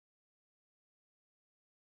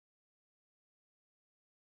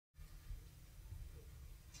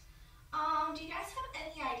Do you guys have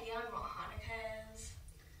any idea on what Hanukkah is?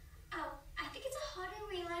 Oh, I think it's a holiday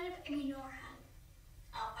where you light up a menorah.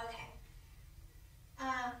 Oh, okay.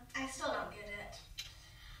 I still don't get it.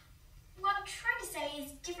 What I'm trying to say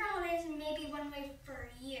is different holidays may be one way for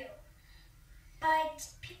you, but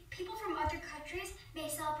people from other countries may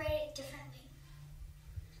celebrate it differently.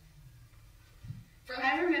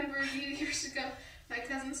 I remember a few years ago, my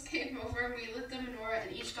cousins came over and we lit the menorah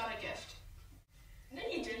and each got a gift. No,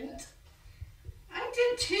 you didn't. I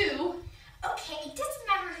did too. Okay, it doesn't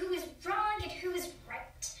matter who is wrong and who is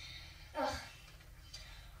right. Ugh.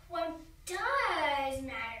 What does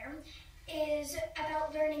matter is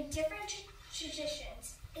about learning different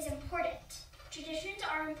traditions is important. Traditions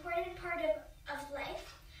are an important part of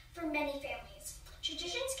life for many families.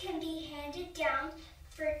 Traditions can be handed down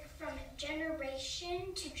from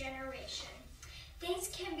generation to generation. Things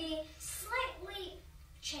can be slightly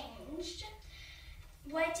changed.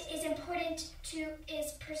 What is important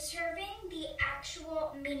is preserving the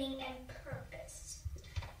actual meaning and purpose.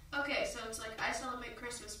 Okay, so it's like I celebrate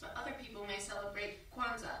Christmas, but other people may celebrate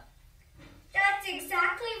Kwanzaa. That's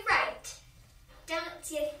exactly right.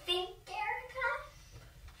 Don't you think, Erica?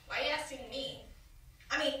 Why are you asking me?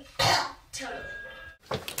 Totally.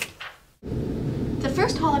 The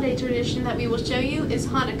first holiday tradition that we will show you is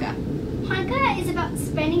Hanukkah. Hanukkah is about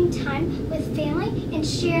spending time with family and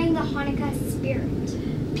sharing the Hanukkah spirit.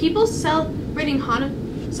 People celebrate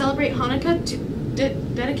Hanukkah to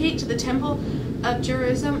dedicate to the Temple of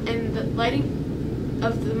Jerusalem and the lighting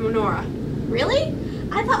of the menorah. Really?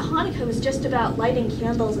 I thought Hanukkah was just about lighting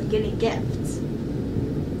candles and getting gifts.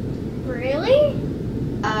 Really?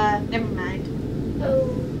 Never mind.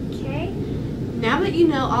 Okay. Now that you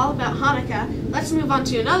know all about Hanukkah, let's move on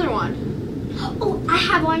to another one. Oh, I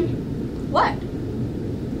have one. What?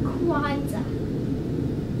 Kwanzaa.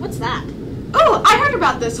 What's that? Oh, I heard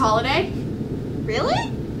about this holiday.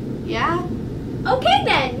 Really? Yeah. Okay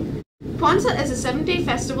then. Kwanzaa is a 7-day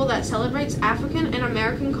festival that celebrates African and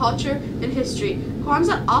American culture and history.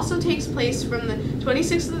 Kwanzaa also takes place from the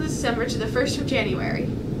 26th of December to the 1st of January.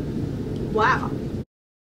 Wow.